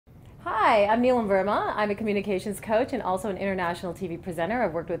Hi, I'm Neelam Verma. I'm a communications coach and also an international TV presenter.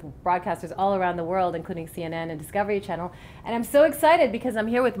 I've worked with broadcasters all around the world, including CNN and Discovery Channel. And I'm so excited because I'm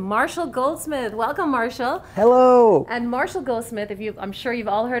here with Marshall Goldsmith. Welcome, Marshall. Hello. And Marshall Goldsmith, I'm sure you've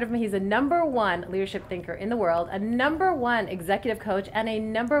all heard of him. He's a #1 leadership thinker in the world, a #1 executive coach, and a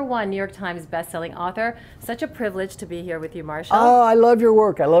 #1 New York Times bestselling author. Such a privilege to be here with you, Marshall. Oh, I love your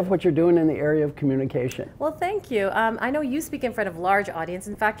work. I love what you're doing in the area of communication. Well, thank you. I know you speak in front of large audience.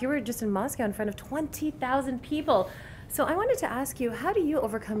 In fact, you were just in Moscow in front of 20,000 people. So I wanted to ask you, how do you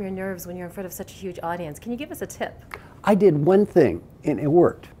overcome your nerves when you're in front of such a huge audience? Can you give us a tip? I did one thing, and it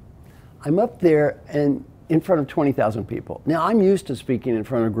worked. I'm up there and in front of 20,000 people. Now, I'm used to speaking in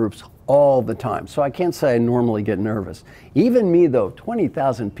front of groups all the time, so I can't say I normally get nervous. Even me, though,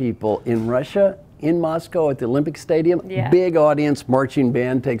 20,000 people in Russia, in Moscow at the Olympic Stadium, big audience, marching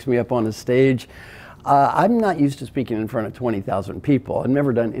band takes me up on the stage. I'm not used to speaking in front of 20,000 people. I've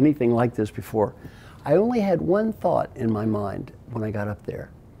never done anything like this before. I only had one thought in my mind when I got up there,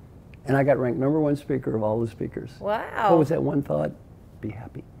 and I got ranked #1 speaker of all the speakers. Wow. What was that one thought? Be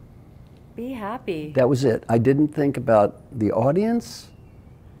happy. Be happy. That was it. I didn't think about the audience.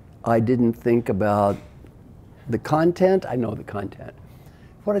 I didn't think about the content. I know the content.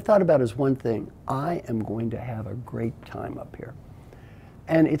 What I thought about is one thing. I am going to have a great time up here.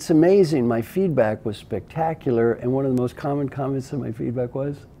 And it's amazing. My feedback was spectacular. And one of the most common comments in my feedback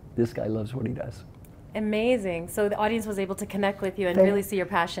was, this guy loves what he does. Amazing. So the audience was able to connect with you and really see your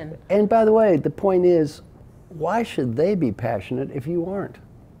passion. And by the way, the point is, why should they be passionate if you aren't?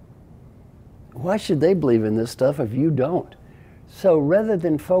 Why should they believe in this stuff if you don't? So rather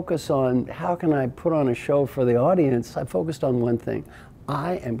than focus on how can I put on a show for the audience, I focused on one thing.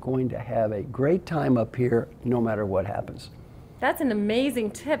 I am going to have a great time up here no matter what happens. That's an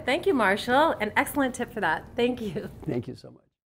amazing tip. Thank you, Marshall. An excellent tip for that. Thank you. Thank you so much.